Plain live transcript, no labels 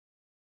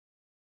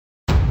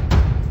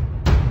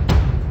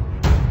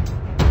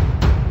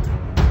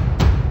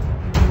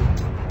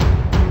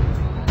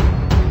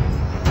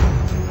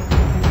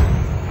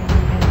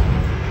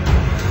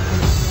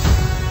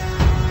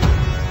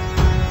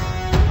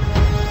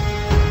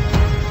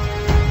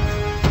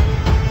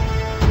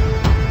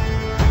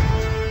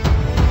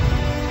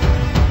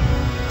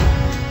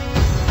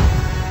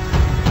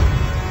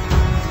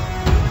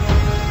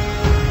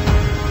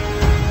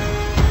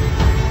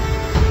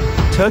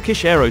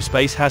Turkish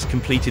Aerospace has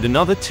completed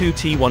another two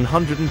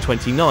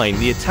t129,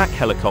 the attack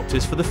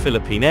helicopters for the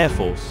Philippine Air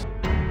Force.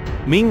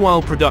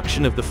 Meanwhile,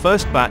 production of the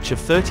first batch of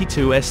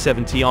 32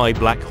 S-70I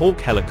Black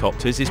Hawk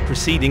helicopters is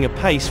proceeding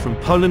apace from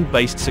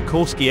Poland-based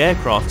Sikorsky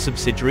aircraft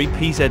subsidiary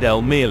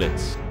PZL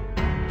Mielec.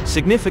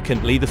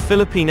 Significantly, the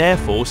Philippine Air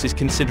Force is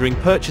considering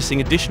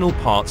purchasing additional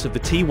parts of the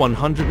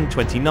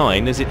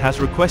T129 as it has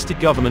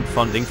requested government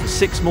funding for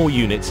 6 more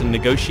units and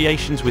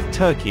negotiations with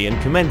Turkey and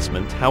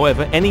commencement.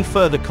 However, any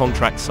further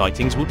contract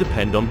sightings will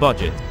depend on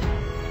budget.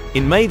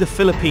 In May, the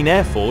Philippine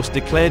Air Force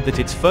declared that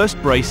its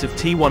first brace of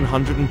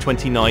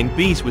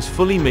T129Bs was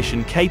fully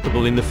mission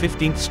capable in the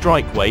 15th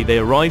strike wave. They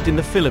arrived in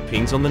the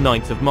Philippines on the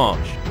 9th of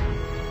March.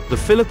 The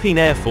Philippine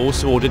Air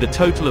Force ordered a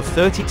total of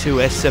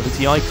 32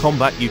 S-70I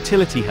combat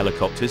utility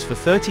helicopters for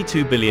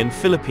 32 billion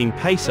Philippine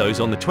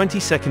pesos on the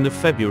 22nd of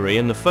February,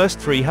 and the first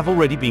 3 have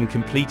already been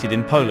completed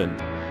in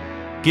Poland.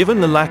 Given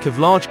the lack of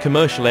large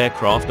commercial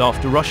aircraft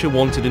after Russia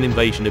wanted an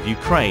invasion of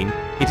Ukraine,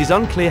 it is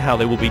unclear how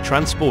they will be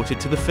transported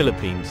to the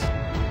Philippines.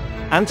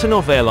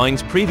 Antonov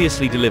Airlines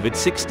previously delivered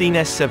 16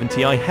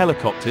 S-70I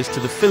helicopters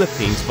to the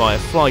Philippines via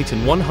Flight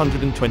and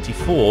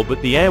 124,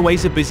 but the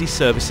airways are busy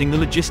servicing the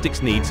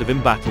logistics needs of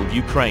embattled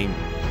Ukraine.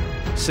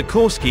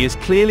 Sikorsky is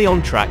clearly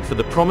on track for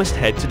the promised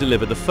head to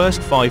deliver the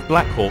first 5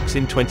 Blackhawks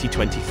in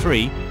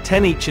 2023,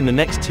 10 each in the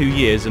next 2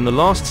 years, and the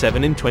last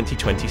 7 in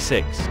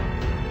 2026.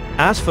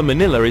 As for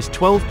Manila, is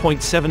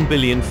 12.7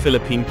 billion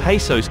Philippine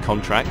pesos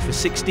contract for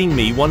 16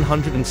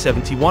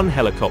 Mi-171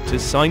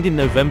 helicopters signed in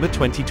November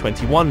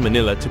 2021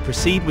 Manila to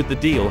proceed with the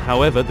deal.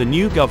 However, the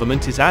new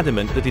government is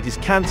adamant that it is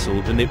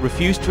cancelled and it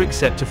refused to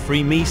accept a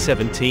free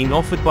Mi-17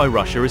 offered by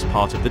Russia as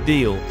part of the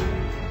deal.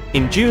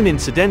 In June,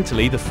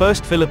 incidentally, the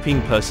first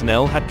Philippine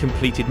personnel had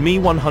completed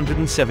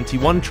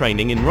Mi-171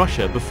 training in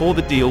Russia before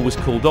the deal was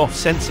called off.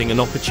 Sensing an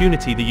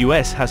opportunity, the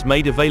US has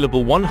made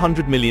available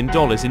 $100 million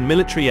in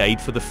military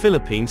aid for the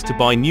Philippines to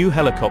buy new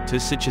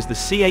helicopters such as the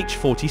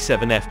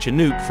CH-47F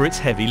Chinook for its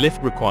heavy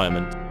lift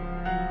requirement.